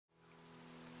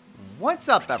What's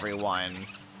up, everyone?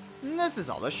 This is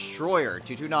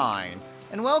Destroyer229,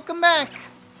 and welcome back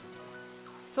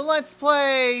to Let's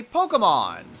Play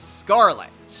Pokemon Scarlet.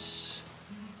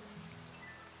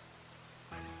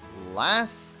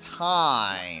 Last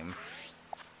time,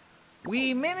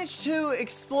 we managed to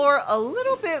explore a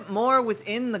little bit more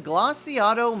within the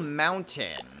Glaciado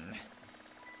Mountain.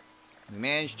 We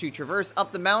managed to traverse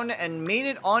up the mountain and made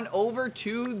it on over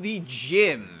to the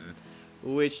gym,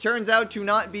 which turns out to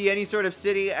not be any sort of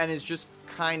city and is just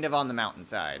kind of on the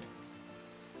mountainside.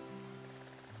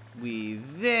 We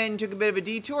then took a bit of a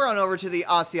detour on over to the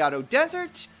Asiato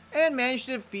Desert and managed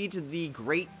to defeat the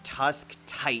Great Tusk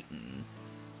Titan,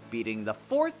 beating the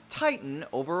 4th Titan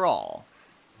overall.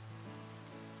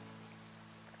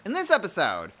 In this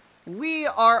episode, we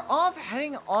are off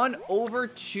heading on over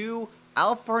to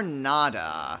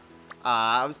Alfornada.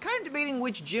 I was kind of debating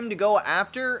which gym to go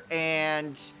after,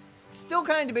 and still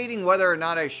kind of debating whether or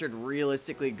not I should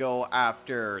realistically go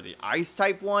after the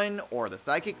Ice-type one or the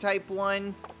Psychic-type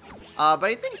one. But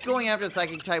I think going after the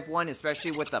Psychic-type one,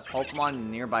 especially with the Pokemon in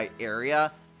the nearby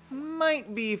area,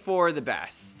 might be for the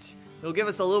best. It'll give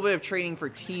us a little bit of training for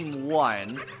Team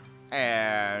 1,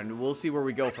 and we'll see where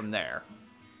we go from there.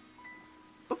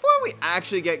 Before we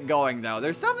actually get going, though,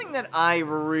 there's something that I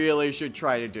really should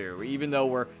try to do, even though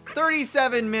we're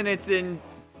 37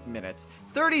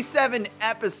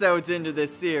 episodes into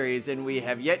this series, and we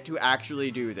have yet to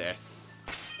actually do this.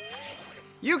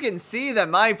 You can see that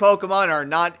my Pokemon are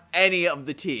not any of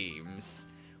the teams.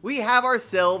 We have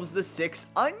ourselves the 6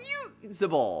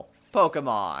 unusable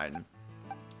Pokemon.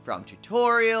 From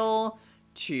tutorial,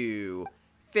 to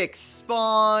fixed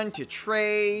spawn, to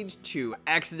trade, to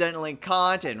accidentally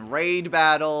caught and raid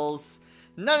battles.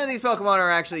 None of these Pokemon are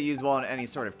actually usable on any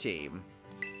sort of team.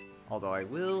 Although I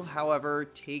will, however,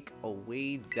 take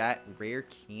away that rare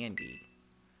candy.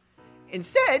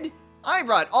 Instead, I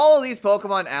brought all of these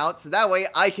Pokemon out so that way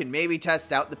I can maybe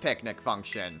test out the picnic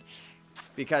function.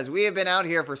 Because we have been out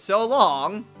here for so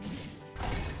long,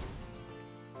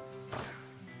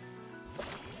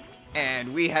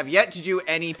 and we have yet to do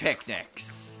any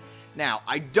picnics. Now,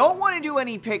 I don't want to do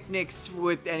any picnics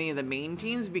with any of the main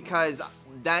teams because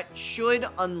that should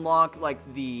unlock, like,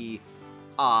 the,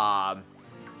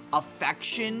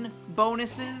 affection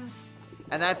bonuses.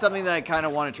 And that's something that I kind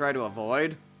of want to try to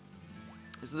avoid.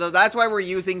 So that's why we're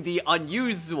using the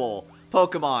unusual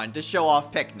Pokemon to show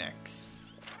off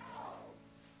picnics.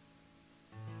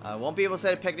 Won't be able to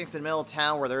set up picnics in the middle of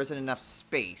town where there isn't enough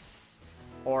space.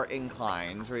 Or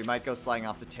inclines, where you might go sliding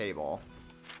off the table.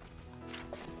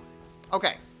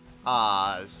 Okay.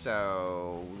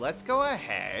 So let's go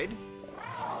ahead.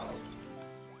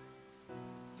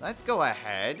 Let's go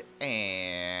ahead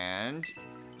and...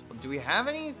 Do we have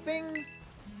anything?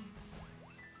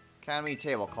 Academy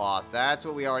tablecloth. That's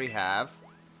what we already have.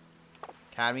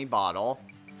 Academy bottle.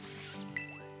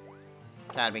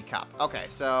 Academy cup. Okay,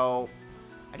 so...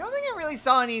 I don't think I really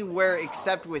saw anywhere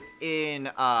except within,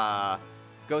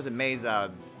 Goza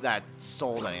Mesa that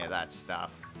sold any of that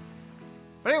stuff.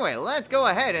 But anyway, let's go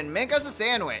ahead and make us a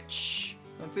sandwich.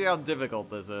 Let's see how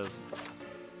difficult this is.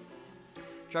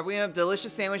 Dropping a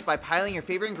delicious sandwich by piling your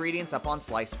favorite ingredients up on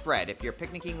sliced bread. If you're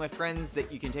picnicking with friends,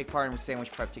 that you can take part in sandwich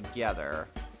prep together.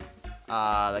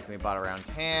 That can be bought around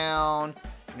town.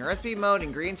 In your recipe mode,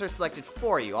 ingredients are selected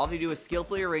for you. All you do is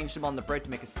skillfully arrange them on the bread to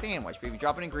make a sandwich. But if you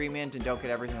drop an ingredient and don't get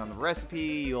everything on the recipe,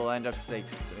 you'll end up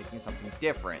making something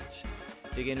different.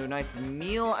 Dig into a nice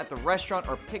meal at the restaurant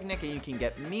or picnic and you can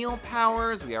get meal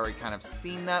powers. We already kind of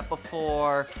seen that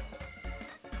before.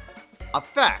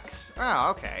 Effects. Oh,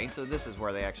 okay. So this is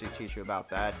where they actually teach you about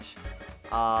that.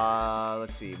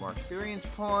 Let's see. More experience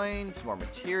points, more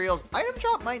materials. Item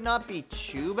drop might not be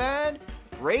too bad.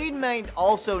 Raid might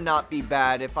also not be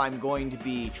bad if I'm going to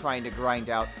be trying to grind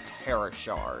out Terra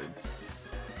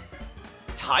Shards.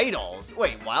 Titles?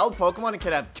 Wait, wild Pokemon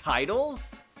can have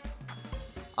titles?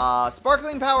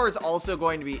 Sparkling Power is also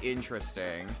going to be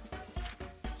interesting.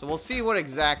 So we'll see what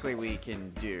exactly we can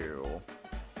do.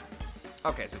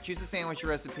 Okay, so choose the sandwich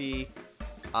recipe.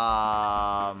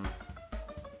 Don't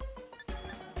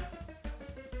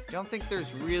think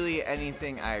there's really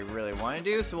anything I really want to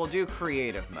do, so we'll do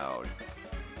creative mode.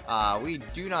 We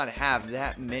do not have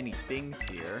that many things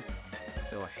here.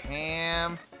 So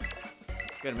ham.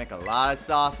 Gonna make a lot of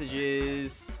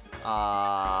sausages.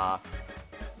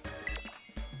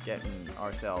 Getting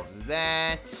ourselves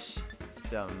that.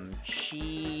 Some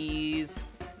cheese.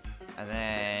 And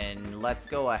then let's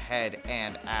go ahead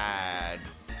and add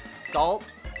salt,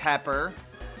 pepper,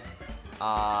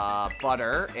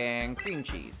 butter, and cream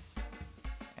cheese.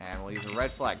 And we'll use a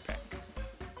red flag pick.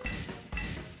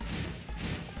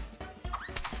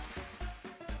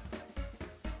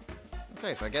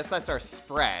 Okay, so I guess that's our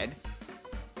spread.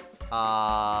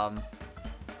 Let's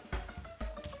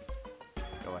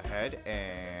go ahead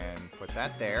and put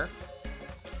that there.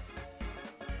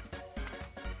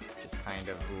 Just kind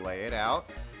of lay it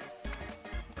out.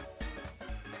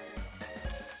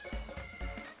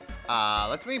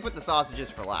 Let's maybe put the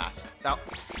sausages for last. Oh.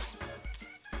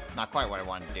 Not quite what I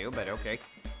wanted to do, but okay.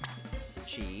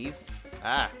 Cheese.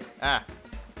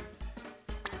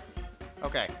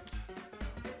 Okay.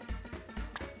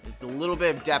 It's a little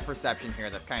bit of depth perception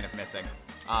here that's kind of missing.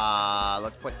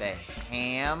 Let's put the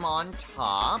ham on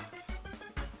top.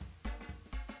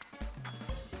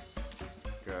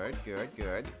 Good, good,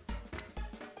 good.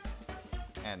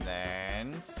 And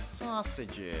then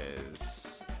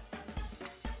sausages.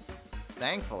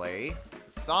 Thankfully,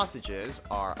 sausages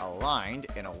are aligned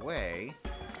in a way.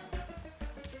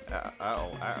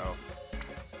 Uh-oh.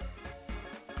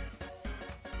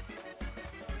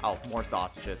 Oh, more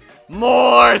sausages.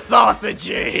 More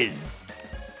sausages!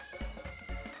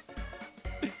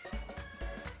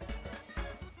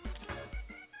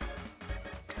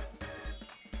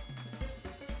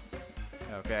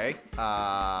 Okay,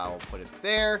 we'll put it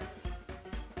there.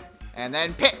 And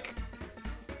then pick!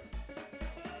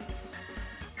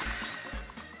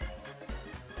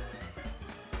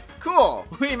 Cool!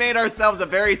 We made ourselves a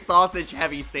very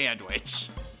sausage-heavy sandwich.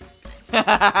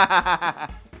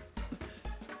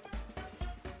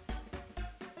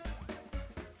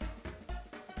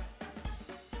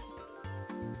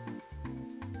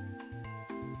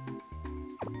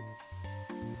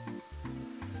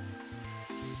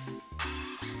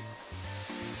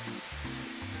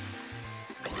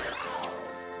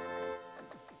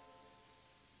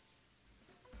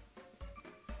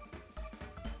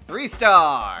 3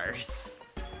 stars!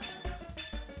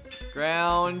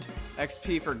 Ground,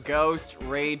 XP for ghost,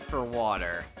 raid for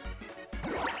water.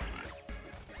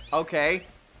 Okay.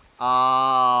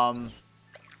 So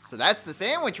that's the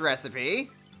sandwich recipe.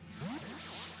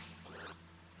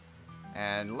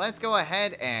 And let's go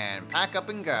ahead and pack up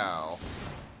and go.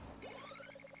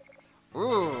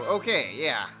 Ooh, okay,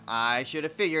 yeah. I should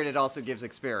have figured it also gives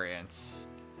experience.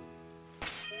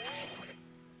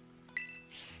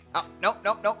 Oh, nope.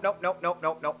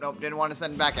 Didn't want to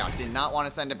send it back out. Did not want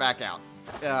to send it back out.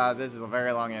 This is a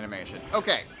very long animation.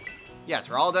 Okay. Yes,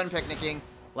 we're all done picnicking.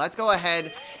 Let's go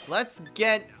ahead. Let's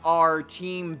get our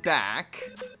team back.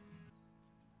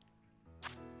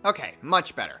 Okay,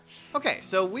 much better. Okay,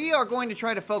 so we are going to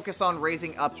try to focus on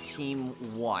raising up Team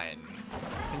 1.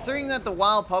 Considering that the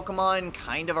wild Pokemon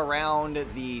kind of around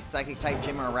the Psychic type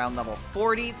gym are around level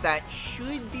 40, that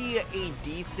should be a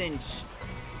decent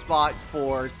spot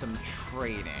for some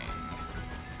trading.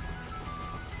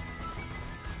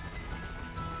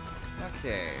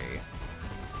 Okay.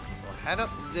 We'll head up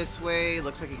this way.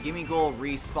 Looks like a Gimme Goal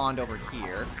respawned over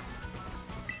here.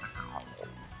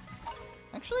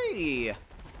 Actually,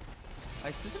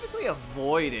 I specifically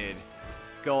avoided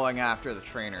going after the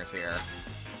trainers here.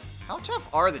 How tough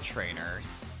are the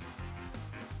trainers?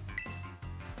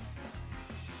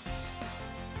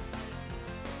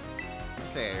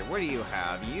 Okay, what do you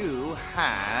have? You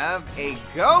have a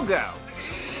Go-Goat.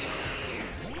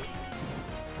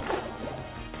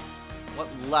 What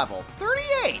level?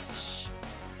 38!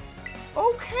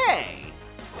 Okay.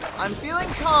 I'm feeling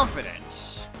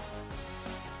confident.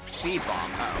 Seed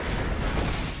Bomb, oh.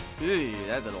 Ew,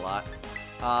 that did a lot.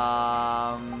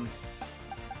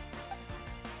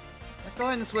 Let's go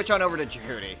ahead and switch on over to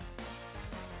Jehudi.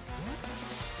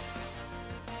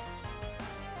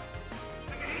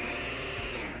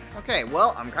 Okay,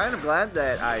 well, I'm kind of glad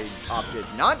that I opted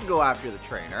not to go after the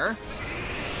trainer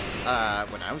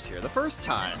when I was here the first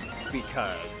time,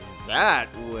 because that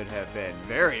would have been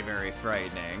very, very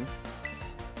frightening.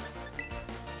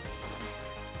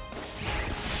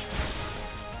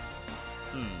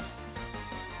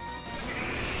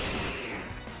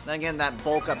 Then again, that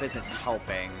bulk up isn't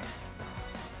helping.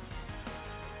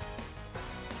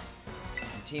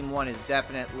 And Team 1 is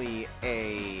definitely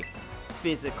a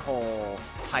physical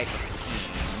type of team.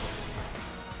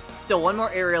 Still, one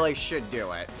more aerial ace should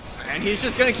do it. And he's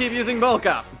just gonna keep using bulk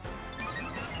up.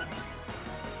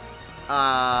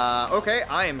 Okay,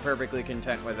 I am perfectly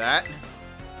content with that.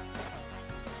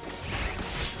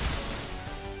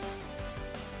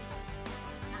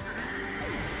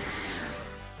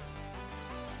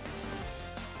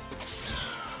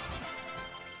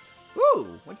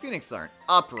 Woo! What did Phoenix learn?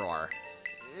 Uproar.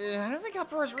 I don't think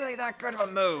Uproar is really that good of a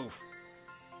move.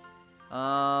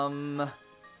 Well,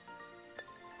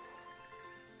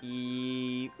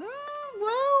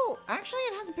 actually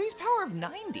it has a base power of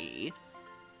 90.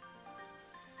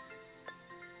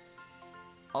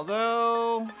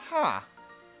 Although,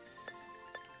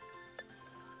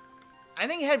 I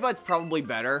think Headbutt's probably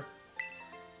better.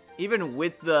 Even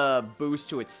with the boost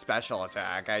to its special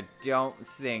attack, I don't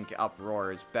think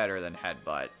Uproar is better than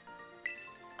Headbutt.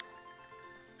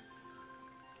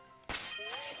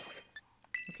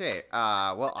 Okay,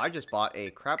 well, I just bought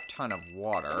a crap ton of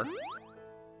water.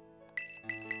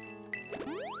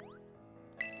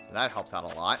 So that helps out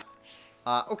a lot.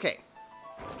 Okay.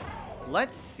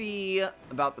 Let's see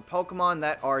about the Pokemon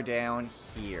that are down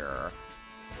here.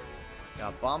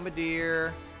 Got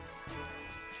Bombardier.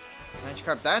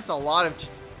 Magikarp, that's a lot of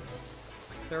just...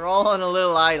 They're all on a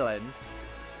little island.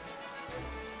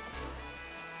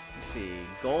 Let's see.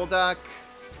 Golduck.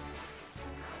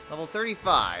 Level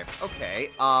 35. Okay,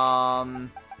 I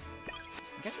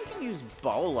guess we can use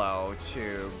Bolo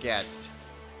to get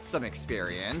some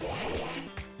experience.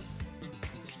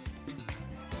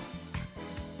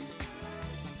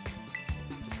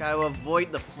 Just gotta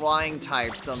avoid the flying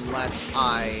types unless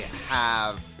I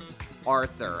have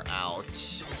Arthur out.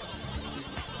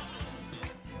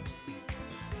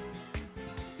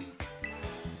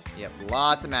 Yep,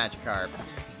 lots of Magikarp.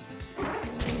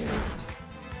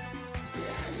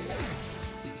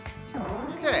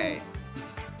 Okay.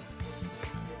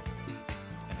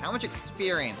 And how much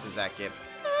experience does that give?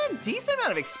 Decent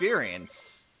amount of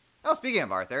experience. Oh, speaking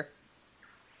of Arthur.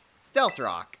 Stealth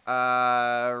Rock.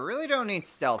 Really don't need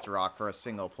Stealth Rock for a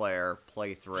single player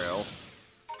playthrough.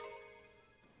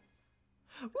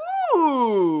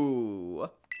 Ooh!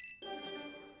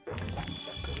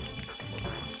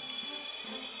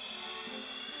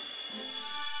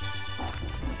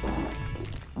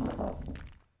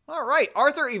 Alright,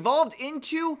 Arthur evolved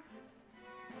into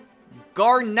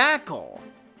Garnackle.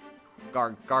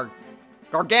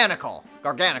 Garganical.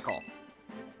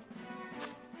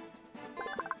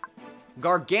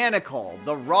 Garganical,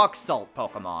 the rock salt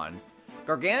Pokemon.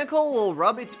 Garganical will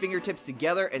rub its fingertips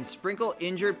together and sprinkle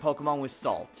injured Pokemon with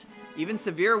salt. Even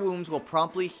severe wounds will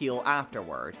promptly heal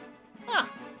afterward. Huh.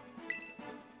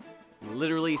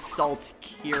 Literally salt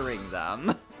curing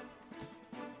them.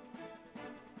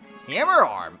 Hammer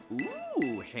Arm.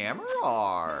 Ooh, Hammer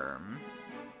Arm.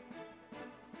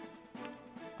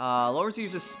 Lowers the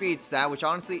user's speed stat, which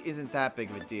honestly isn't that big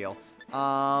of a deal.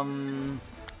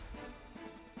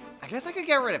 I guess I could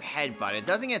get rid of Headbutt. It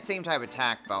doesn't get same type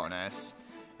attack bonus.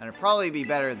 And it'd probably be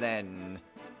better than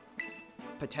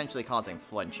potentially causing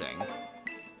flinching.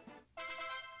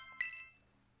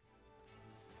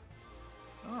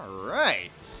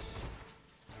 Alright.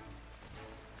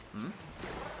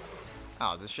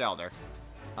 Oh, the Shelder.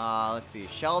 Let's see.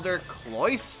 Shelder,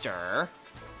 Cloyster.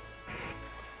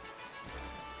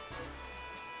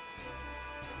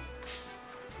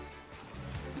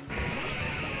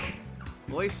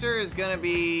 Cloyster is gonna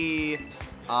be,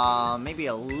 maybe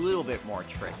a little bit more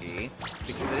tricky,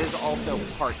 because it is also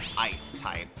part Ice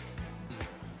type.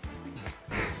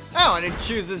 Oh, and it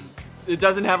chooses, it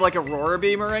doesn't have like Aurora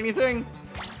Beam or anything?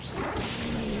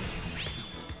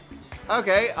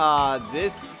 Okay,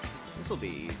 this'll be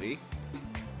easy.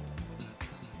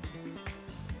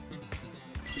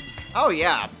 Oh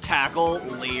yeah, Tackle,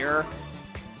 Leer.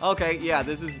 Okay, yeah,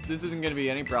 this isn't gonna be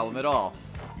any problem at all.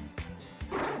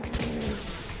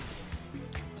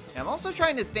 I'm also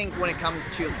trying to think when it comes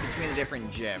to between the different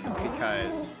gyms,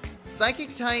 because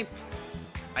Psychic type,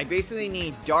 I basically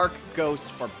need Dark,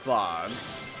 Ghost, or Bug.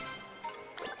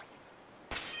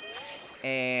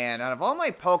 And out of all my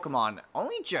Pokemon,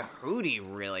 only Jehudi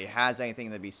really has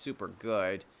anything that'd be super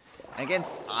good. And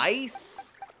against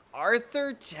Ice,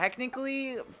 Arthur,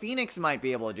 technically, Phoenix might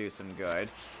be able to do some good.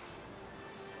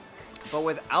 But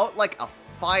without, like, a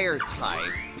Fire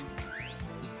type,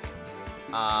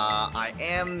 I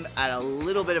am at a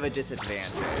little bit of a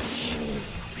disadvantage.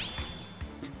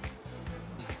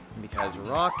 Because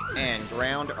Rock and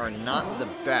Ground are not the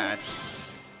best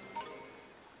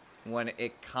when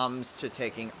it comes to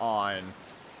taking on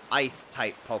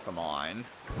Ice-type Pokemon.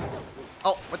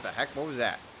 Oh, what the heck? What was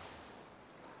that?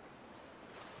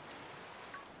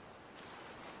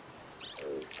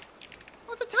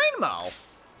 What's a Dynamo?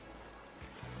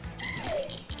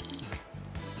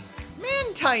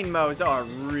 Man, Dynamos are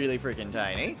really freaking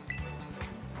tiny.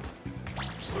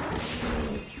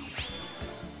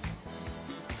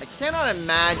 I cannot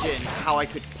imagine how I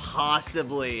could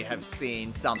possibly have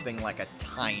seen something like a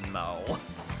Dynamo.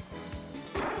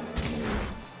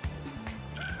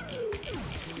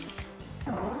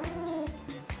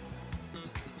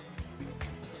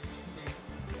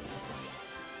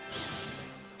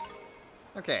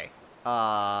 Okay.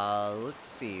 Let's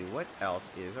see, what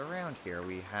else is around here?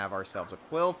 We have ourselves a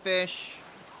Quillfish.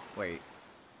 Wait,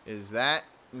 is that?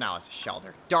 No, it's a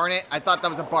Shelter. Darn it, I thought that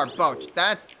was a Barboach.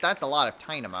 That's a lot of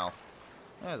Dynamo.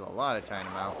 There's a lot of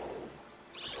Dynamo.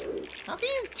 How can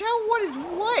you tell what is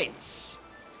what?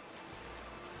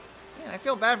 Man, I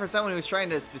feel bad for someone who's trying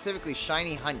to specifically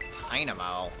shiny hunt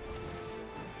Dynamo.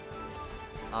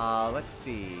 Let's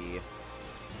see.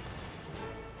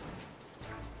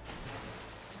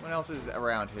 What else is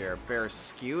around here?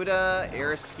 Barrascuda,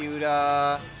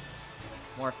 Airascuda,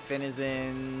 more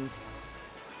Finizens.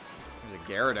 There's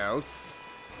a Gyarados.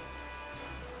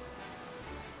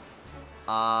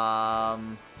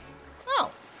 Oh.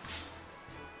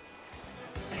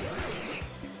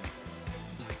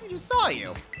 I just saw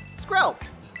you. Scarlet.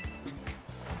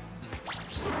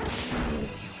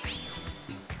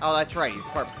 Oh, that's right. He's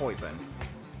part poison.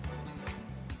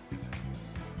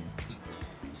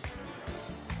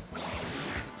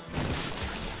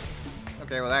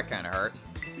 Okay, well that kind of hurt.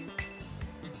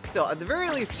 Still, at the very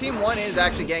least, Team 1 is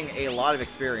actually getting a lot of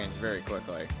experience very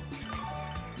quickly.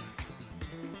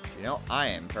 You know, I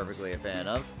am perfectly a fan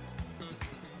of.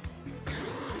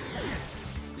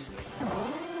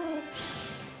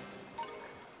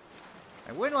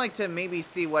 I would like to maybe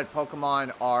see what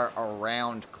Pokemon are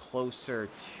around closer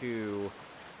to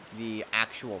the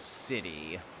actual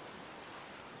city.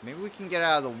 Maybe we can get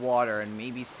out of the water and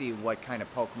maybe see what kind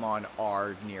of Pokemon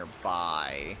are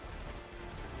nearby.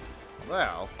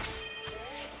 Well,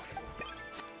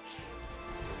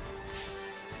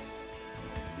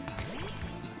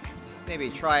 maybe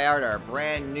try out our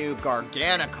brand new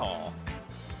Garganacl.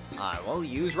 I will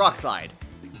use Rock Slide.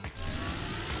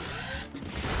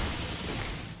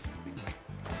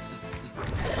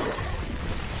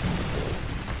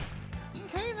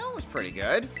 Okay, that was pretty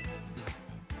good.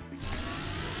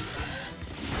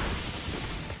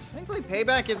 Thankfully,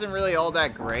 Payback isn't really all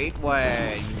that great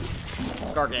when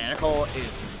Garganacl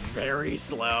is very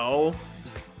slow.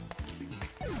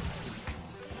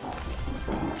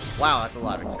 Wow, that's a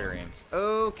lot of experience.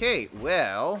 Okay,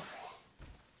 well,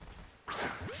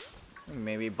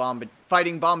 maybe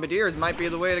fighting Bombardiers might be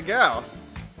the way to go.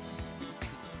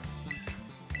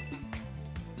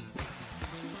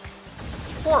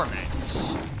 Torment.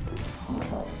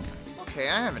 Okay,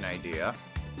 I have an idea.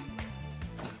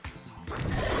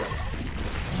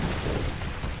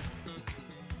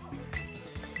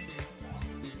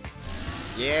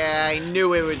 Yeah, I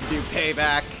knew it would do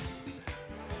Payback.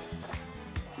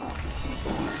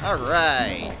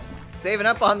 Alright. Saving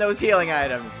up on those healing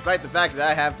items, despite the fact that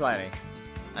I have plenty.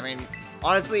 I mean,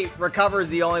 honestly, Recover is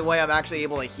the only way I'm actually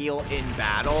able to heal in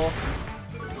battle.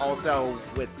 Also,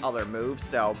 with other moves,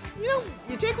 so, you know,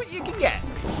 you take what you can get.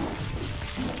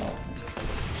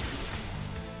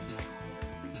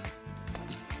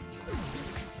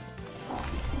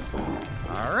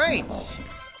 Alright.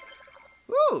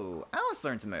 Ooh, Alice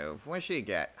learned to move. What did she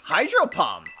get? Hydro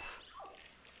Pump!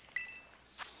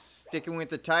 Sticking with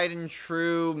the tried and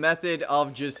true method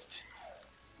of just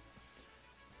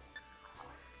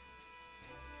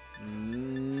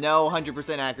no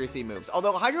 100% accuracy moves.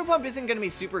 Although Hydro Pump isn't going to be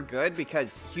super good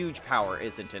because Huge Power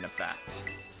isn't in effect.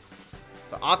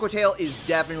 So Aqua Tail is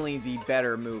definitely the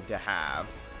better move to have.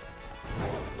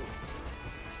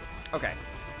 Okay.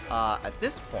 At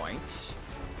this point,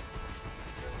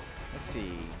 let's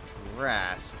see.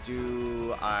 Grass.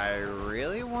 Do I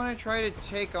really want to try to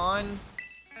take on...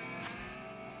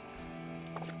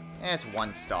 it's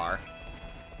 1 star.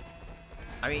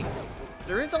 I mean,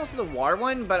 there is also the water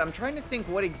one, but I'm trying to think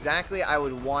what exactly I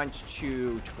would want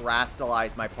to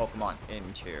terrestrialize my Pokemon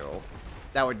into.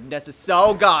 That would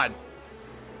necessarily... oh, God!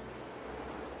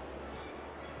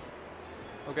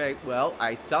 Okay, well,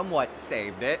 I somewhat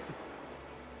saved it.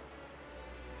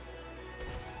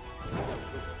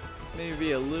 Maybe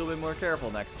be a little bit more careful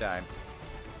next time.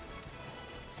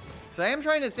 So I am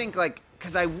trying to think, like...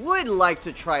 because I would like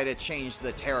to try to change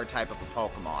the Terra type of a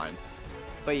Pokemon.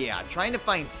 But yeah, trying to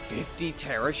find 50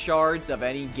 Terra Shards of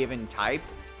any given type,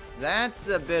 that's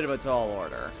a bit of a tall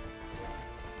order.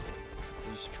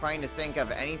 Just trying to think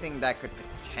of anything that could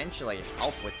potentially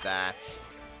help with that.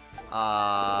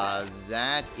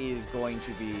 That is going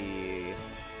to be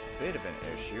a bit of an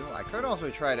issue. I could also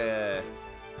try to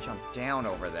jump down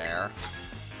over there.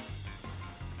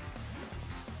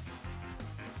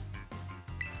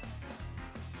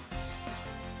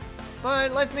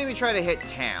 But let's maybe try to hit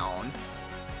town.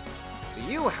 So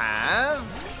you have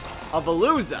a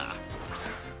Veluza.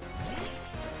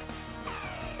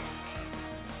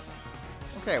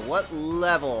 Okay, what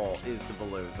level is the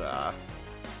Veluza?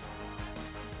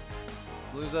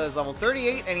 Veluza is level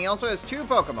 38, and he also has 2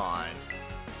 Pokemon.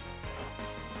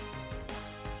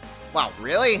 Wow,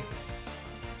 really?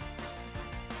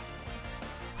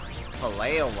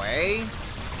 Play away?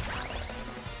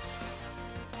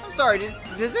 I'm sorry,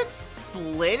 does it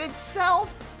split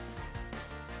itself?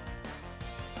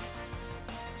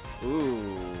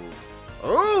 Ooh.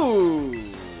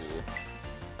 Ooh.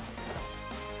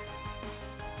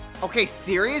 Okay,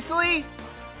 seriously?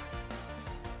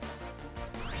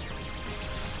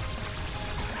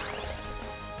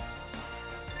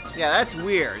 Yeah, that's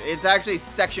weird. It's actually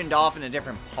sectioned off into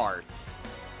different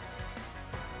parts.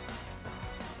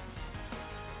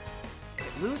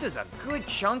 It loses a good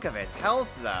chunk of its health,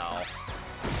 though.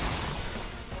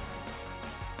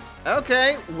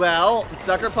 Okay, well,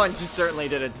 Sucker Punch certainly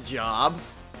did its job.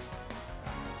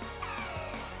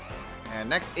 And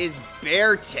next is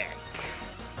Bear Tick.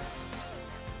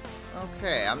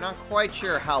 Okay, I'm not quite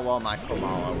sure how well my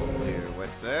Komala will do with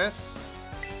this.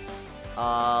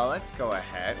 Let's go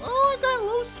ahead. Oh, I've got a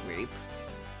low sweep.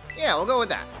 Yeah, we'll go with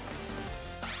that.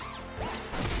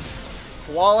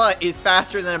 Koala is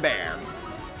faster than a bear.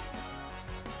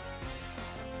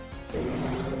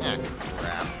 Ah,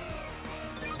 crap.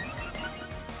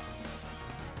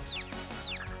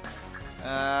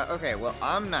 Okay, well,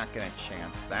 I'm not gonna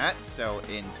chance that, so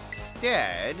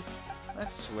instead,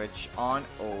 let's switch on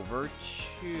over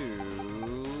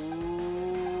to...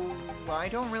 I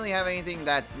don't really have anything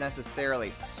that's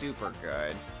necessarily super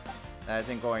good. That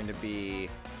isn't going to be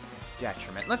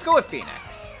detriment. Let's go with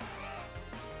Phoenix.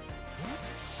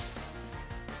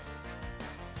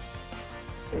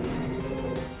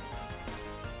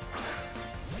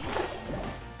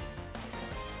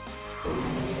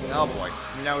 Oh boy,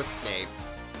 Snowscape.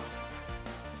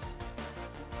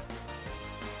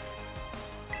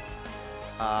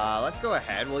 Let's go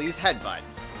ahead. We'll use Headbutt.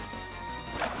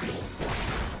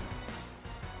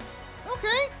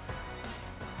 Okay.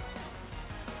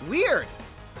 Weird.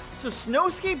 So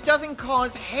Snowscape doesn't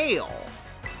cause hail.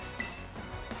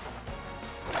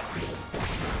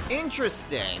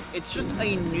 Interesting. It's just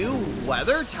a new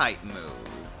weather type move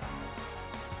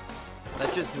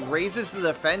that just raises the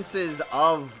defenses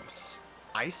of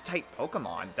ice type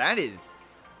Pokemon. That is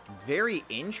very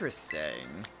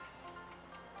interesting.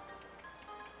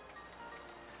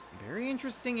 Very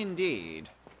interesting indeed.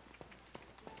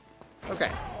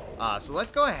 Okay. So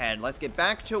let's go ahead, let's get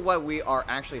back to what we are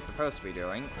actually supposed to be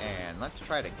doing, and let's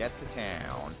try to get to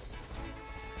town.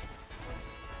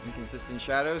 Inconsistent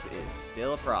shadows is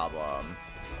still a problem.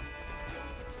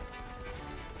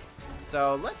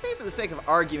 So let's say for the sake of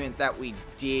argument that we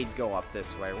did go up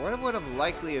this way. What would have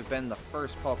likely have been the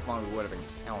first Pokemon we would have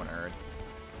encountered?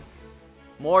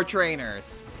 More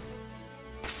trainers.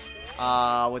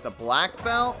 With a black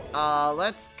belt,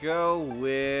 let's go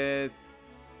with...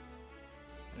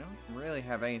 I don't really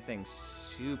have anything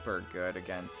super good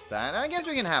against that. I guess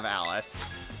we can have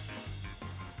Alice.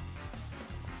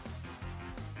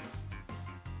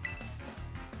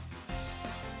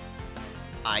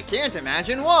 I can't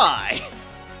imagine why.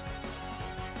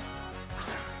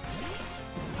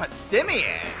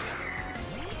 Passimian.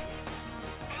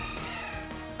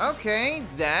 Okay,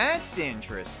 that's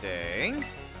interesting.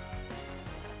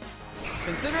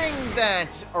 Considering that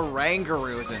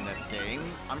Oranguru is in this game,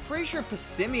 I'm pretty sure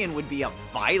Passimian would be a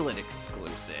Violet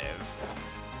exclusive.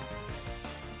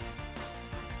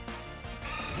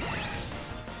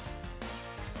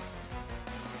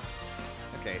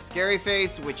 Okay, Scary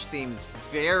Face, which seems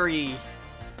very...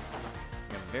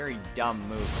 a very dumb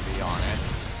move, to be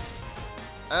honest.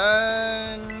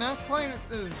 Not quite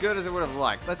as good as I would have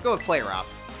liked. Let's go with Play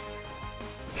Rough.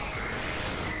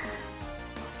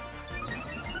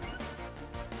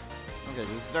 Okay,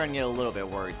 this is starting to get a little bit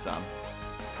worrisome.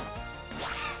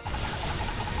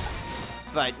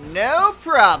 But no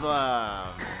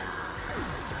problems!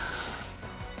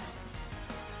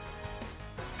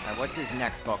 Alright, what's his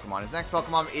next Pokemon? His next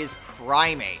Pokemon is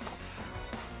Primate.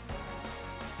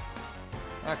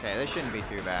 Okay, this shouldn't be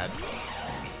too bad.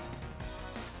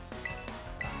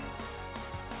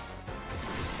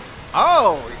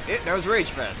 Oh! It knows Rage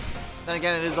Fist. Then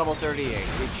again, it is level 38.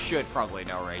 It should probably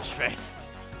know Rage Fist.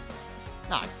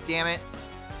 Aw, damn it.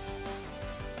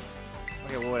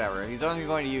 Okay, well, whatever. He's only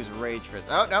going to use Rage Fist.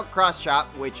 Oh, no, Cross Chop,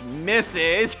 which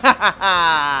misses. Ha ha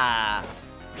ha!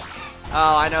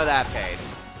 Oh, I know that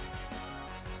pace.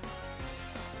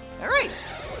 Alright.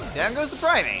 Down goes the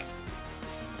Primate.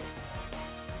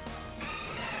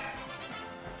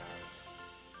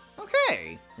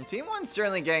 Okay. Well, Team 1's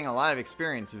certainly getting a lot of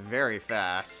experience very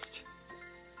fast.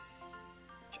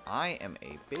 Which I am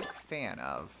a big fan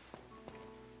of.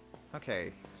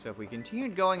 Okay, so if we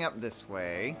continued going up this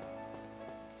way,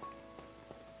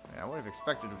 I would have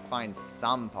expected to find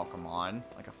some Pokemon,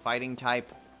 like a fighting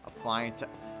type, a flying type,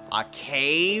 a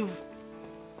cave?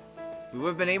 We would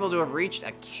have been able to have reached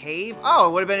a cave? Oh,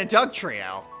 it would have been a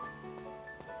Dugtrio.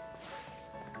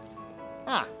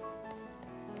 Huh.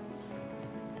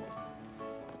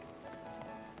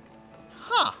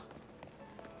 Huh.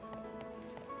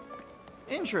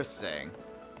 Interesting.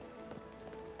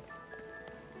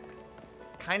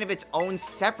 It's kind of its own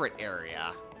separate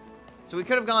area. So we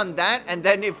could have gone that, and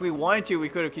then if we wanted to, we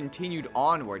could have continued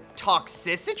onward.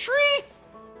 Toxicity?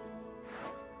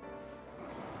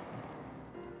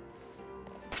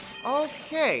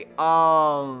 Okay,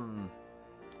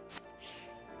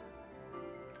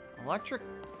 Electric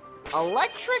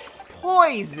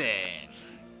poison!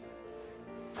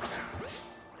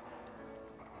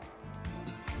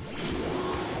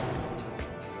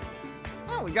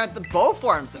 Oh, we got the both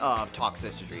forms of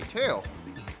toxicity, too.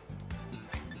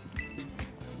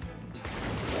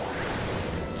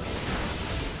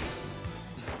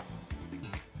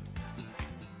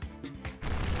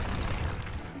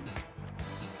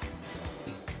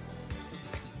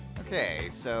 Okay,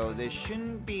 so this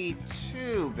shouldn't be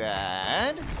too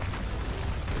bad.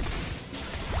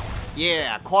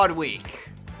 Yeah, quad weak.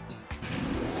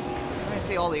 I'm gonna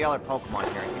see all the other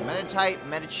Pokemon here. I see Meditite,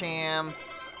 Medicham.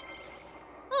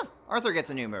 Huh, Arthur gets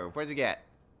a new move. What does he get?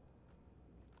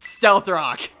 Stealth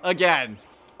Rock, again.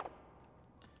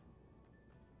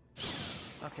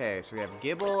 Okay, so we have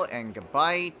Gibble and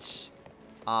Gabite.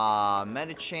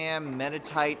 Medicham,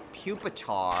 Meditite,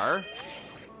 Pupitar.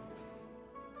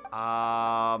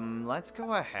 Let's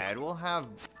go ahead. We'll have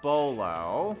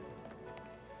Bolo.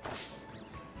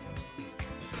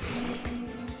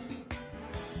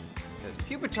 Because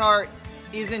Pupitar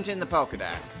isn't in the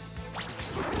Pokedex.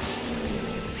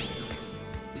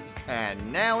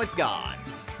 And now it's gone.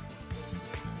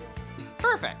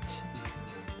 Perfect.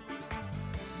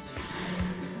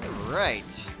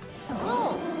 Alright.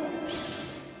 Well,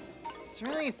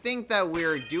 certainly think that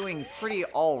we're doing pretty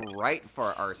alright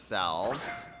for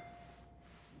ourselves.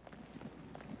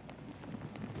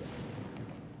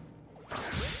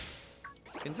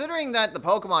 Considering that the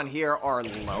Pokemon here are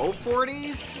low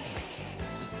 40s?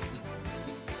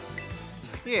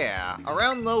 Yeah,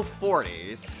 around low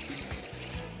 40s.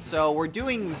 So we're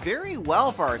doing very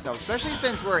well for ourselves, especially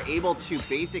since we're able to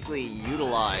basically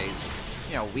utilize,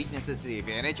 you know, weaknesses to the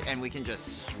advantage, and we can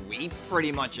just sweep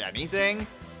pretty much anything.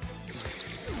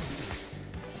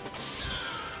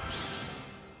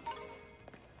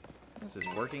 This is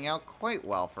working out quite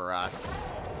well for us.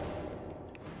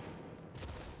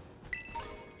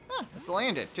 This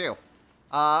landed, too.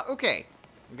 Okay.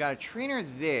 We got a trainer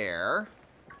there.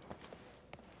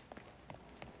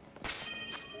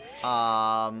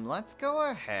 Let's go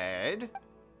ahead.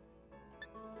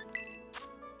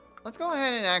 Let's go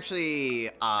ahead and actually,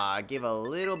 give a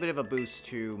little bit of a boost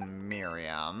to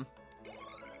Miriam.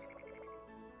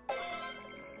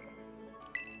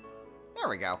 There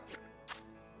we go.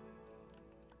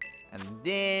 And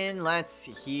then let's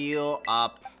heal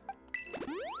up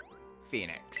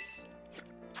Phoenix.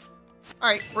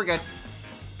 Alright, we're good.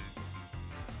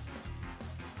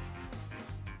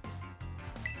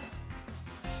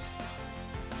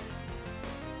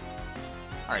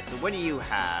 Alright, so what do you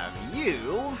have?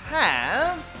 You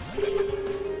have...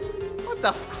 What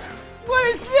the what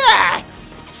is that?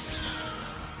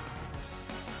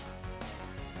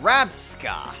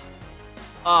 Rabsca.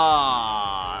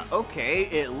 Okay,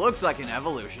 it looks like an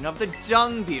evolution of the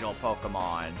Dung Beetle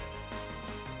Pokemon.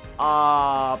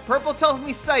 Purple tells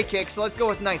me Psychic, so let's go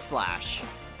with Night Slash.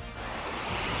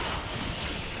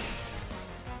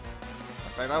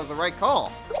 Looks like that was the right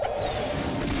call.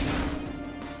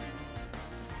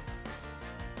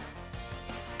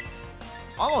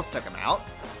 Almost took him out.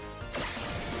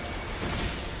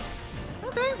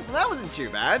 Okay, well that wasn't too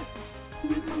bad.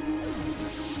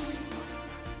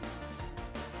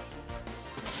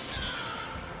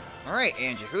 Alright,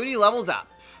 and Jehudi levels up.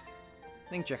 I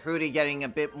think Jehudi getting a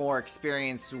bit more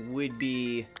experience would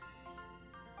be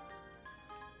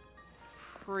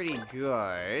pretty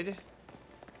good.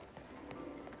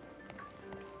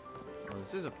 Well,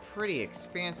 this is a pretty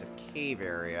expansive cave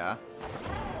area.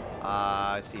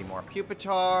 I see more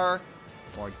Pupitar,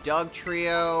 more Doug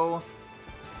Trio.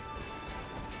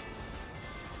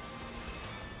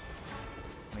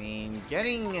 I mean,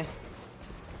 getting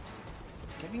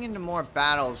into more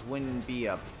battles wouldn't be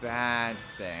a bad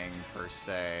thing, per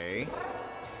se.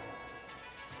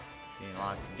 Seeing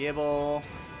lots of Gibble.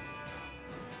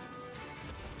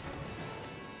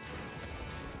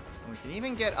 We can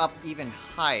even get up even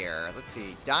higher. Let's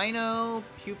see. Dino,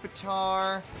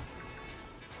 Pupitar.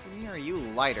 Are you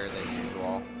lighter than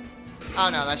usual? Oh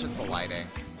no, that's just the lighting.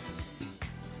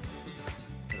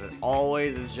 Because it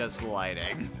always is just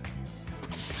lighting.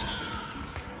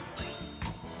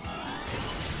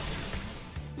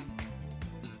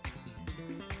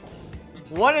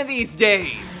 One of these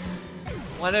days.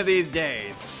 One of these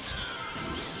days.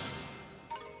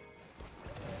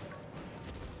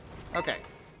 Okay.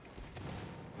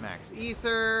 Max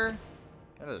Ether.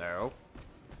 Hello.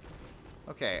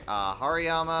 Okay,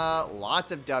 Hariyama,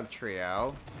 lots of Doug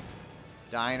Trio.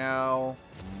 Dino,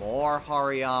 more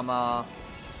Hariyama.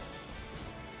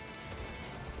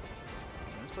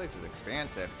 This place is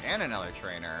expansive. And another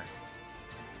trainer.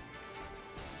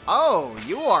 Oh,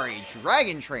 you are a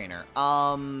dragon trainer.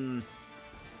 I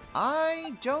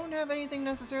don't have anything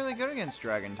necessarily good against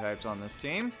dragon types on this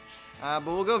team. But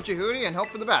we'll go with Jehudi and hope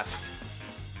for the best.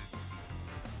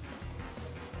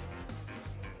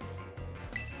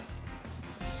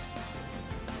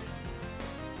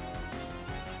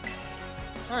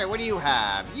 Alright, what do you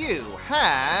have? You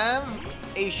have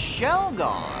a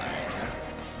Shelgon.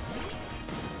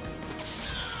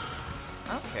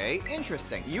 Okay,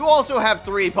 interesting. You also have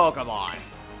 3 Pokemon.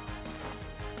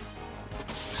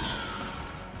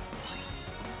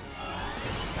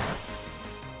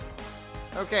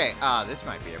 Okay, this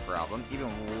might be a problem, even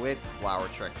with Flower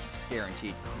Trick's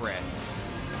guaranteed crits.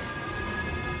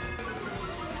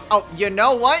 Oh, you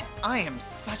know what? I am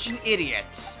such an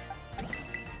idiot. I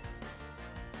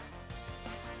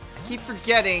keep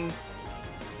forgetting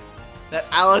that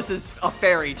Alice is a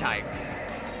fairy type.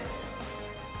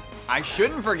 I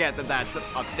shouldn't forget that that's a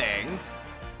thing.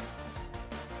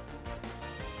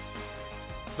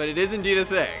 But it is indeed a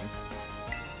thing.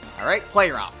 Alright,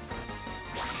 play rough.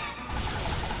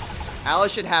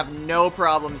 Alice should have no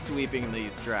problem sweeping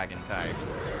these dragon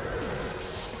types.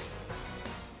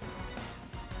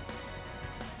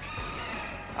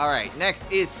 Alright,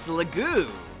 next is Sliggoo.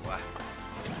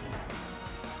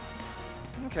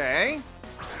 Okay.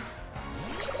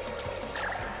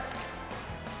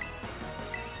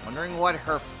 Wondering what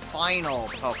her final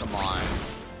Pokemon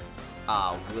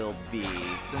will be.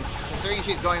 Considering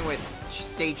she's going with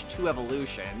stage 2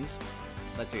 evolutions.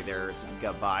 Let's see, there's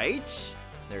Gabite.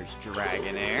 There's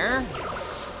Dragonair.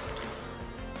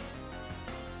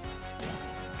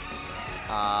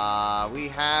 We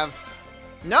have...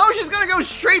 No, she's gonna go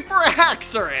straight for a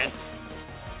Haxorus!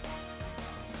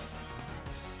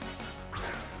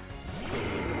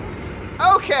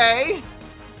 Okay!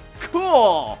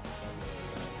 Cool!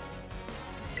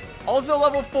 Also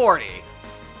level 40.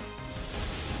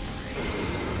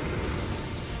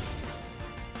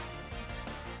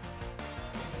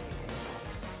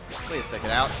 Please take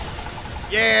it out.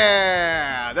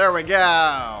 Yeah! There we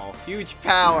go! Huge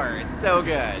power. So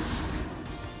good.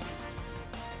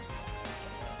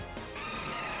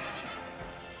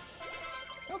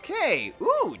 Okay.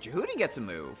 Ooh, Jehudi gets a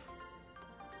move.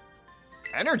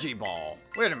 Energy Ball.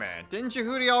 Wait a minute. Didn't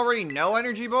Jehudi already know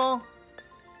Energy Ball?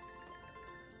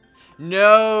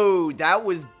 No, that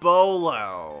was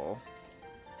Bolo.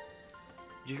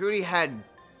 Jehudi had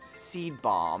Seed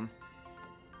Bomb.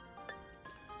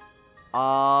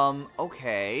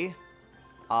 Okay.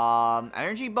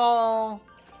 Energy Ball,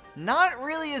 not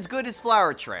really as good as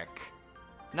Flower Trick.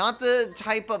 Not the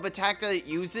type of attack that it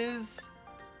uses.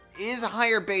 Is a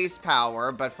higher base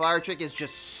power, but Flower Trick is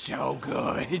just so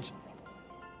good.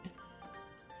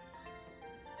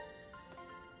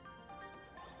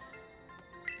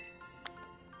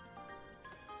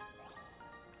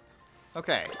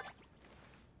 Okay.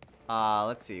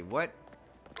 Let's see. What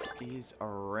is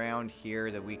around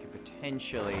here that we could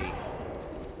potentially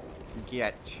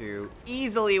get to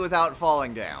easily without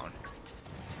falling down?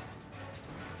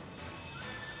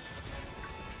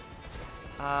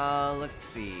 Let's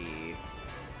see.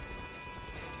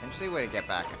 Potentially a way to get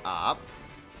back up.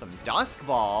 Some Dusk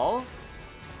Balls.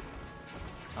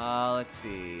 Let's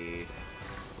see.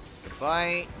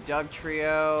 Bite, Doug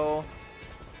Trio.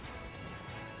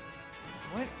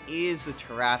 What is the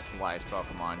terrestrialized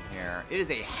Pokemon here? It is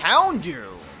a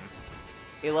Houndoom!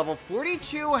 A level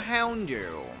 42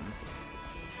 Houndoom.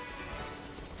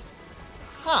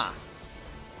 Huh.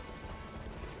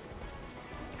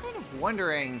 I'm kind of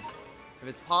wondering if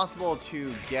it's possible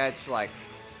to get, like,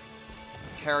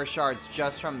 Terra Shards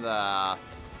just from the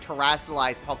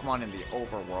terrestrialized Pokemon in the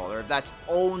overworld, or if that's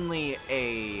only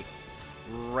a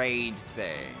raid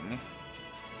thing.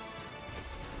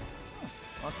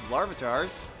 Lots of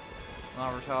Larvitars.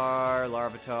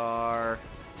 Larvitar,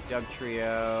 Doug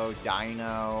Trio,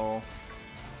 Dino.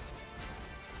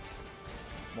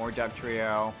 More Doug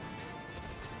Trio.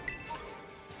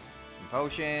 Some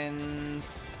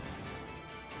potions.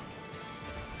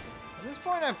 At this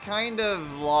point, I've kind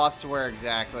of lost where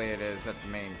exactly it is that the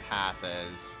main path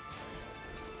is.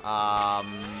 Go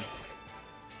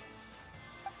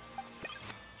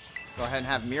ahead and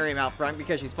have Miriam out front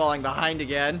because she's falling behind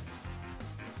again.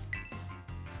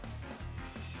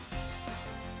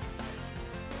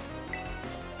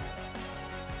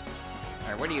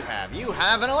 What do you have? You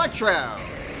have an Electro!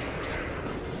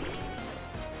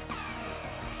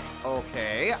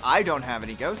 Okay, I don't have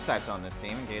any ghost types on this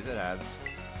team in case it has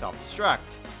self-destruct.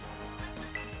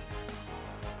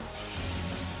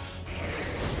 Okay,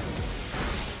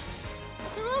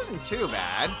 that wasn't too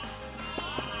bad.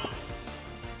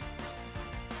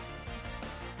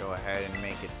 Go ahead and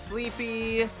make it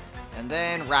sleepy, and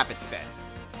then rapid spin.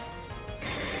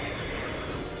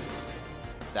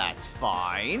 That's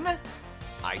fine.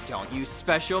 I don't use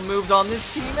special moves on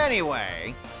this team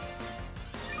anyway.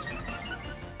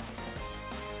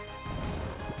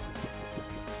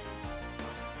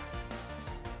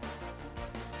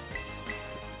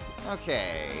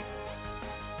 Okay.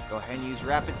 Go ahead and use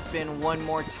rapid spin one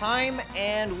more time,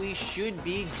 and we should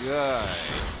be good.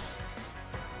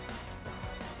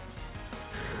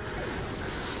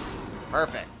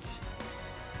 Perfect.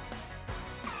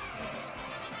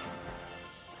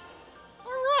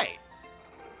 Alright.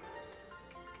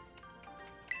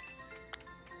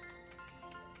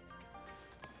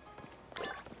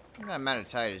 That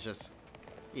Metatite is just...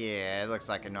 Yeah, it looks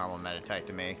like a normal Metatite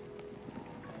to me.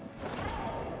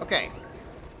 Okay.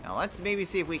 Now let's maybe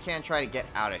see if we can try to get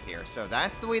out of here. So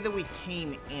that's the way that we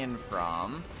came in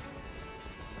from.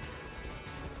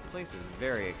 This place is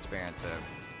very expansive.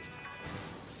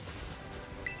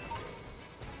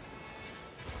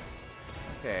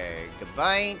 Okay,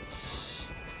 Gabite.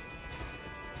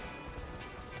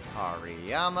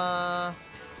 Hariyama.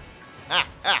 Ah,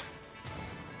 ah!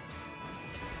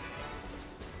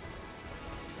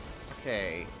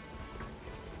 Okay.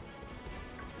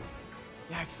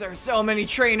 Yikes, there are so many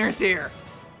trainers here.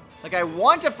 Like, I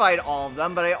want to fight all of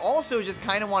them, but I also just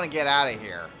kind of want to get out of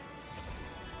here.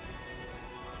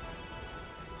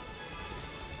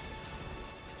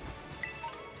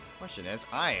 Question is,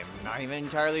 I am not even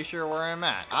entirely sure where I'm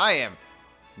at. I am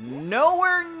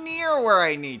nowhere near where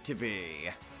I need to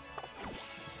be.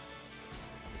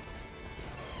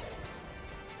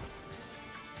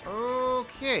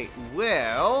 Okay,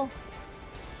 well...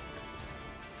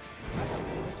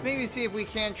 let's maybe see if we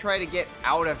can try to get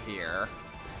out of here.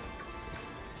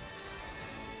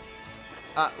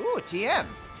 Ooh, a TM.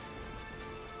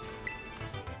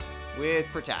 With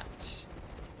Protect.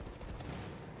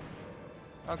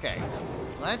 Okay,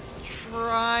 let's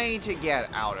try to get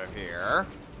out of here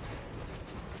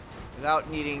without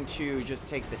needing to just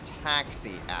take the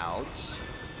taxi out.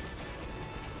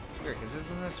 Weird, because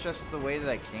isn't this just the way that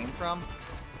I came from?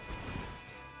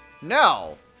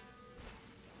 No!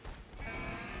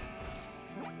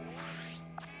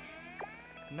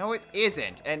 No, it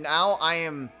isn't. And now I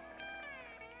am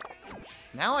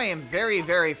very,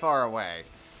 very far away.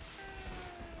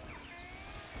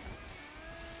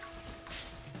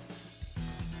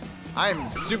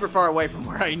 I'm super far away from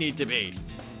where I need to be.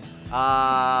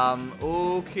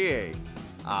 Okay.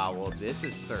 Well, this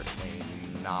is certainly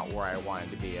not where I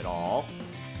wanted to be at all.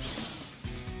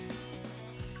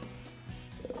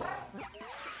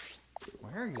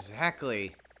 Where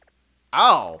exactly?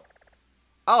 Oh!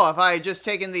 Oh, if I had just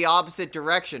taken the opposite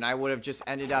direction, I would have just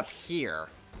ended up here.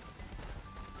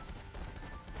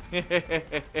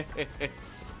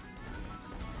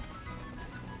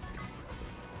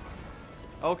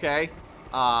 Okay.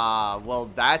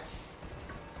 Well, that's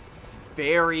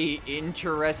very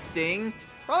interesting.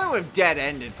 Probably would have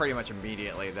dead-ended pretty much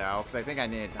immediately, though, because I think I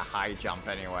needed the high jump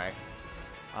anyway.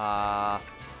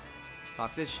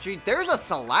 Toxicity. There's a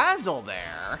Salazzle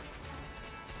there.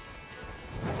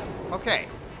 Okay.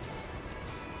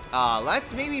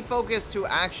 Let's maybe focus to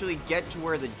actually get to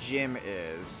where the gym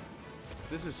is.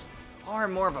 This is far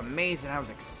more of a maze than I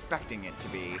was expecting it to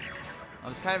be. I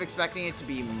was kind of expecting it to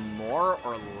be more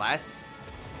or less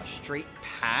a straight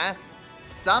path.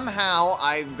 Somehow,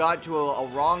 I got to a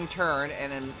wrong turn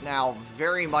and am now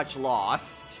very much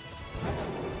lost.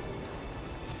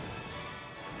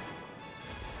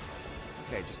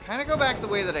 Okay, just kind of go back the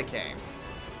way that I came.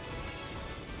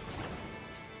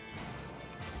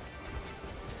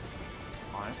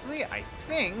 Honestly, I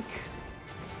think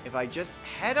if I just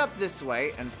head up this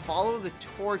way and follow the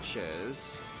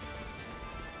torches...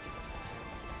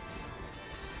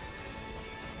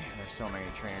 Man, there's so many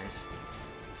trainers.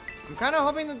 I'm kind of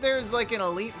hoping that there's like an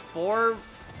Elite Four,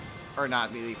 or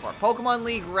not Elite Four, Pokemon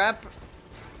League rep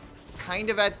kind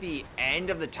of at the end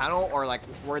of the tunnel, or like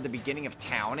where the beginning of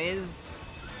town is.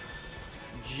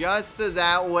 Just so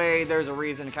that way there's a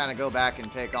reason to kind of go back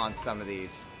and take on some of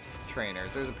these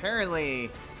trainers. There's apparently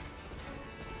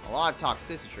a lot of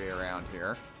toxicity around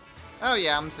here. Oh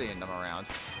yeah, I'm seeing them around.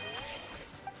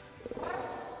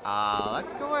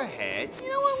 Let's go ahead. You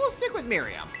know what? We'll stick with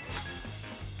Miriam.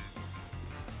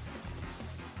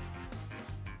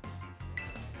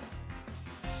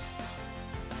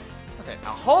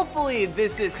 Now, hopefully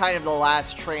this is kind of the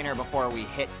last trainer before we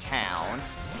hit town.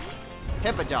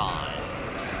 Hippodon.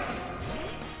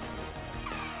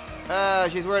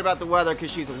 She's worried about the weather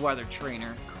because she's a weather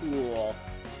trainer. Cool.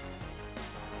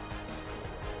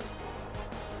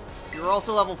 You're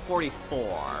also level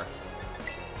 44.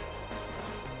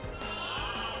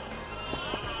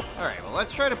 Alright, well,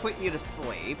 let's try to put you to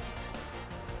sleep.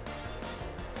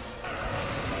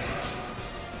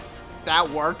 That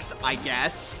works, I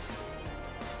guess.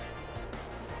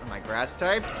 What are my grass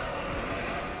types?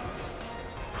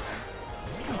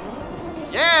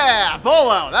 Yeah!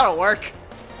 Bolo! That'll work!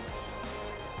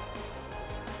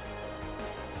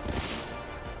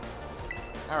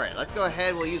 Alright, let's go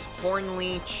ahead. We'll use Horn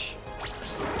Leech.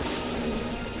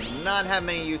 Not have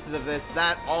many uses of this.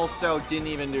 That also didn't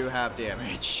even do half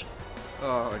damage.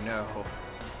 Oh, no.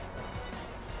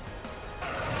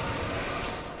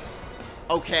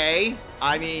 Okay.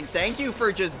 I mean, thank you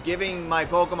for just giving my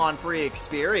Pokemon free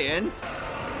experience.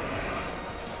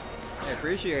 I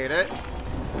appreciate it.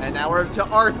 And now we're to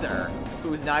Arthur,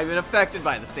 who's not even affected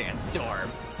by the sandstorm.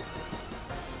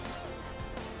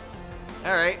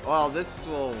 Alright, well, this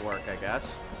will work, I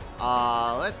guess.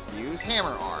 Let's use Hammer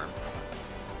Arm.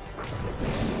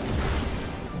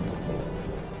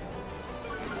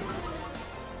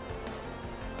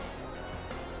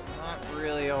 Not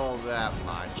really all that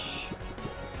much.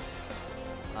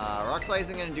 Rock Slide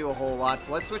isn't going to do a whole lot,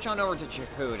 so let's switch on over to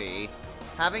Chahooty.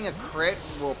 Having a crit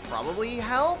will probably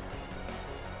help.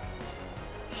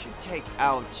 Should take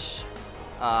out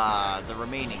the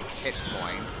remaining hit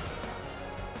points.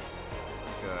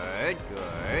 Good,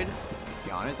 good.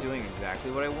 Yana's doing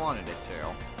exactly what I wanted it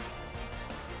to.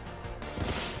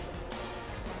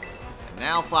 And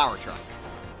now Flower Truck.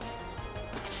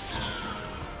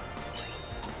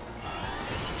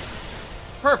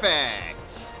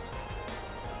 Perfect!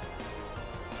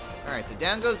 Alright, so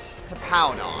down goes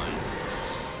Hippowdon.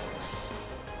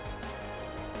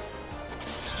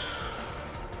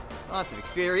 Lots of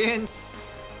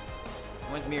experience.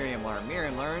 What does Miriam learn?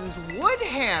 Miriam learns Wood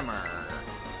Hammer.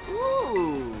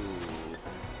 Ooh.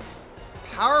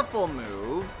 Powerful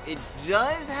move. It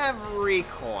does have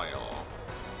recoil.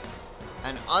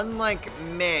 And unlike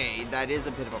May, that is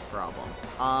a bit of a problem.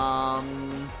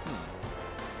 I'm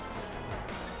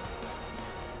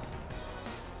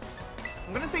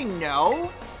gonna say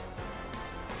no.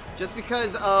 Just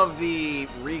because of the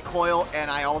recoil, and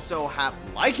I also have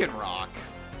Lycanroc.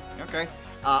 Okay.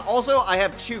 Also, I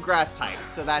have 2 grass types,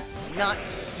 so that's not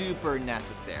super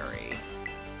necessary.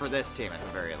 For this team, at the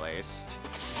very least.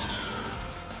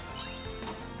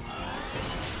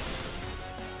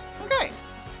 Okay.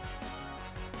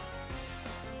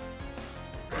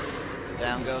 So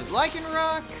down goes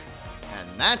Lycanroc, and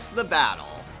that's the battle.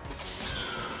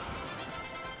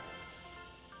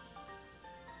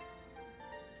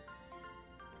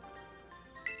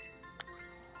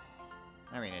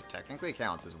 I mean, it technically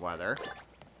counts as weather.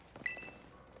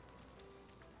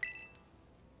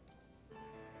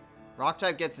 Rock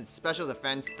type gets its special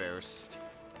defense boost.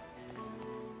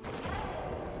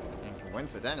 And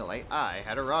coincidentally, I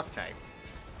had a rock type.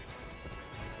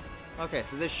 Okay,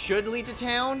 so this should lead to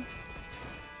town.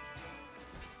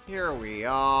 Here we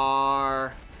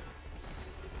are.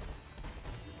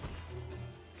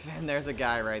 And there's a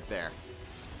guy right there.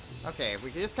 Okay, if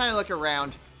we could just kind of look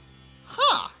around.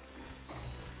 Huh!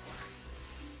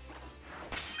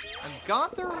 I've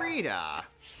got the Rita.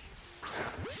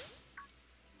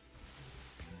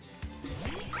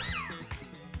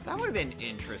 That would have been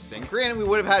interesting. Granted, we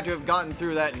would have had to have gotten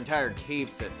through that entire cave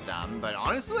system, but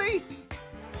honestly,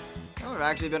 that would have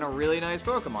actually been a really nice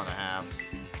Pokemon to have.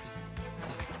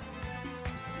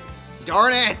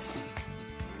 Darn it!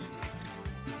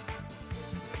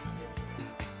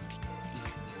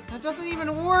 That doesn't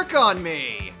even work on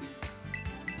me!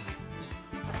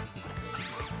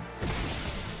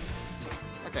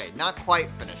 Okay, not quite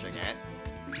finishing it.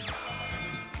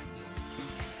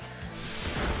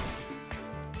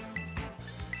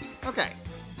 Okay.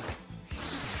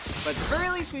 But at the very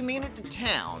least, we made it to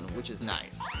town, which is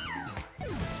nice.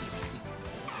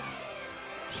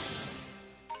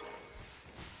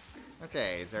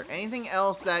 Okay, is there anything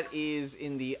else that is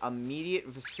in the immediate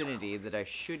vicinity that I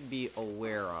should be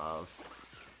aware of?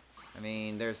 I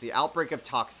mean, there's the outbreak of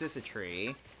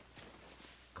Toxicity.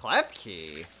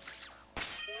 Klefki.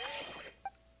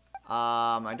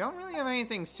 I don't really have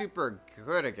anything super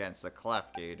good against the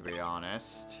Klefki, to be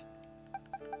honest.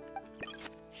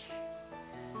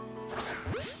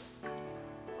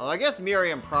 Well, I guess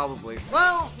Miriam probably...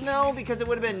 Well, no, because it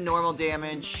would have been normal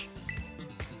damage.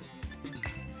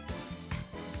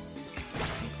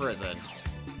 Prison.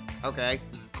 Okay.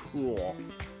 cool.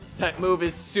 That move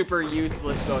is super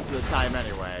useless most of the time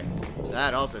anyway.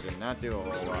 That also did not do a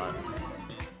whole lot.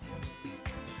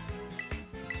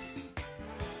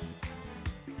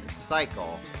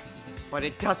 Recycle. But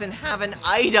it doesn't have an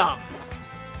item!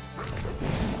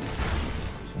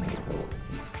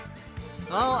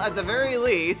 Well, at the very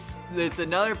least, it's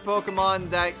another Pokemon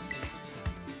that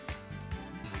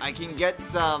I can get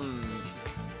some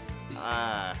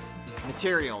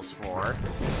materials for.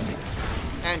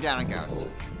 And down it goes.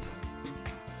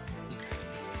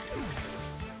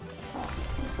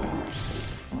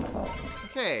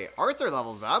 Okay, Arthur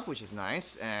levels up, which is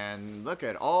nice, and look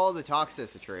at all the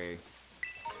toxicity.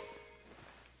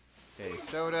 Okay,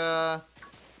 Soda,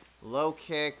 low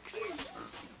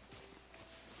kicks.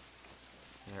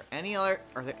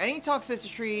 Are there any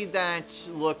toxicity that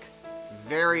look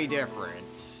very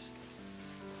different?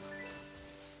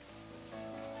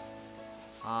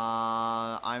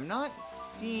 I'm not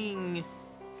seeing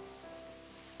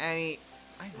any.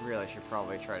 I really should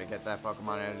probably try to get that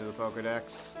Pokemon into the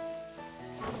Pokedex.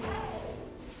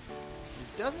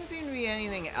 There doesn't seem to be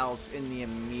anything else in the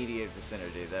immediate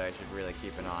vicinity that I should really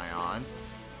keep an eye on.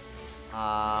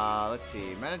 Let's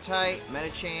see. Meditite,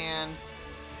 Metachan,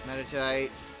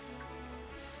 Meditite,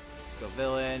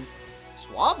 Scovillain,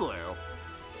 Swablu.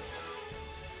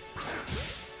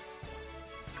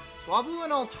 Swablu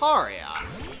and Altaria.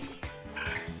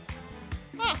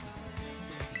 Huh.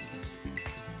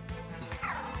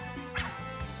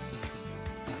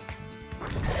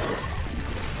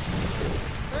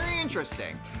 Very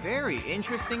interesting. Very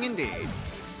interesting indeed.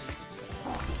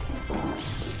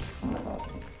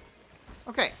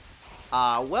 Okay.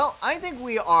 Well, I think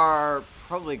we are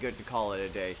probably good to call it a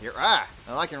day here. Ah!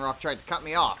 The Lycanroc tried to cut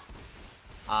me off.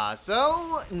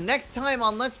 So, next time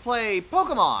on Let's Play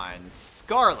Pokemon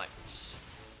Scarlet.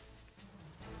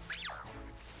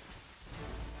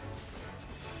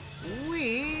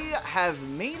 We have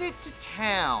made it to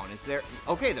town. Is there...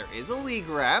 Okay, there is a league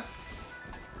rep.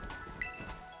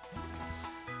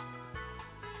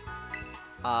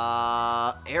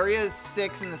 Area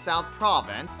 6 in the South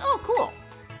Province. Oh, cool.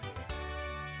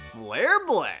 Flare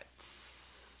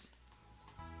Blitz.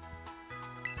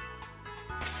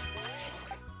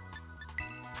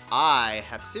 I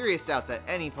have serious doubts that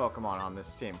any Pokemon on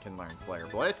this team can learn Flare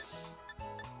Blitz.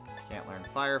 Can't learn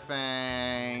Fire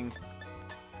Fang.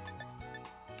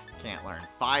 Can't learn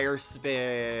Fire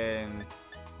Spin.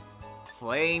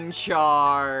 Flame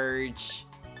Charge.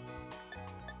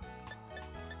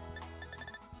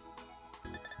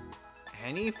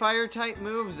 Any Fire-type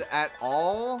moves at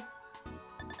all?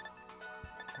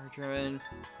 Driven,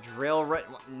 Drill Run.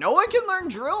 No one can learn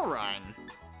Drill Run.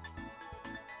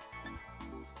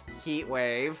 Heat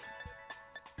Wave.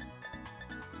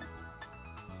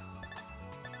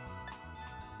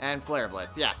 And Flare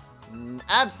Blitz, yeah.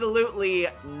 Absolutely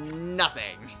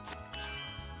nothing.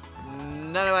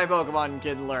 None of my Pokemon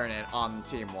can learn it on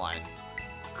Team 1.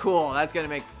 Cool, that's gonna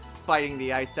make fighting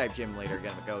the Ice-type gym leader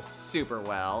gonna go super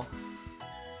well.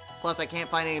 Plus, I can't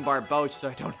find any Barboach, so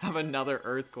I don't have another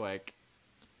Earthquake.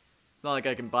 Not like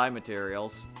I can buy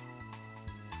materials.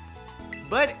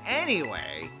 But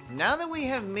anyway, now that we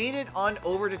have made it on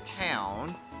over to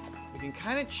town, we can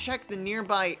kind of check the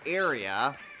nearby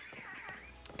area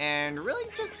and really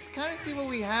just kind of see what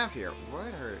we have here.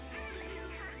 What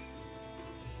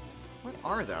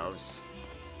are those?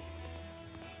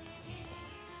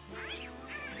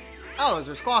 Oh, those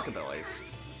are Squawkabillies.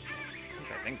 At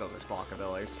least I think those are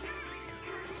Squawkabillies.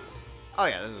 Oh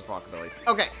yeah, those are Squawkabillies.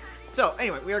 Okay. So,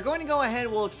 anyway, we are going to go ahead,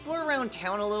 we'll explore around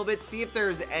town a little bit, see if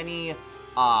there's any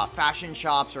fashion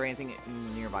shops or anything in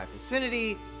the nearby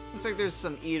vicinity. Looks like there's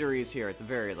some eateries here at the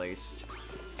very least.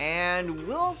 And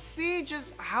we'll see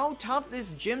just how tough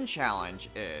this gym challenge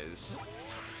is.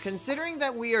 Considering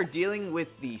that we are dealing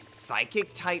with the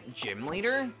Psychic-type gym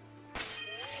leader,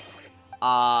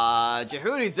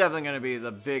 Jehuti's definitely going to be the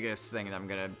biggest thing that I'm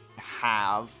going to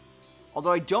have.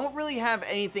 Although I don't really have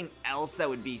anything else that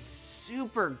would be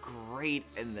super great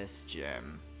in this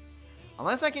gym.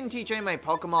 Unless I can teach any of my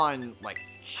Pokemon, like,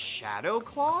 Shadow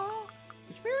Claw?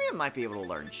 Which Miriam might be able to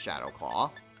learn Shadow Claw.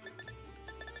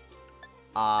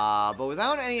 But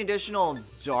without any additional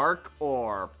Dark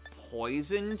or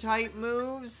Poison-type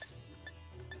moves...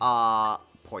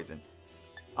 Poison.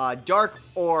 Dark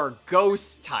or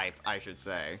Ghost-type, I should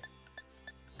say.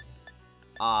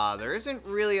 There isn't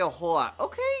really a whole lot.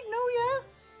 Okay, no, yeah.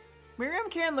 Miriam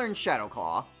can learn Shadow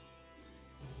Claw.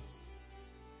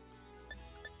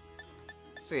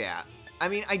 So yeah. I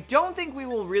mean, I don't think we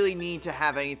will really need to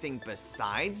have anything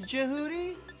besides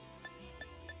Jehuti.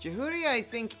 Jehuti, I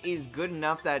think, is good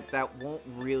enough that that won't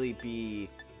really be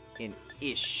an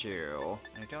issue.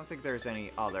 I don't think there's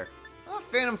any other.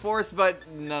 Phantom Force, but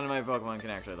none of my Pokemon can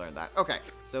actually learn that. Okay,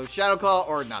 so Shadow Claw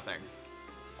or nothing.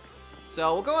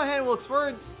 So we'll go ahead and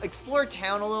we'll explore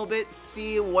town a little bit,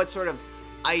 see what sort of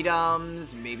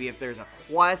items, maybe if there's a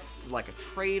quest, like a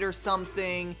trade or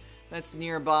something that's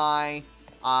nearby.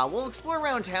 We'll explore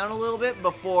around town a little bit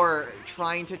before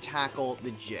trying to tackle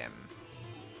the gym.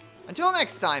 Until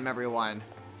next time, everyone,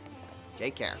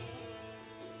 take care.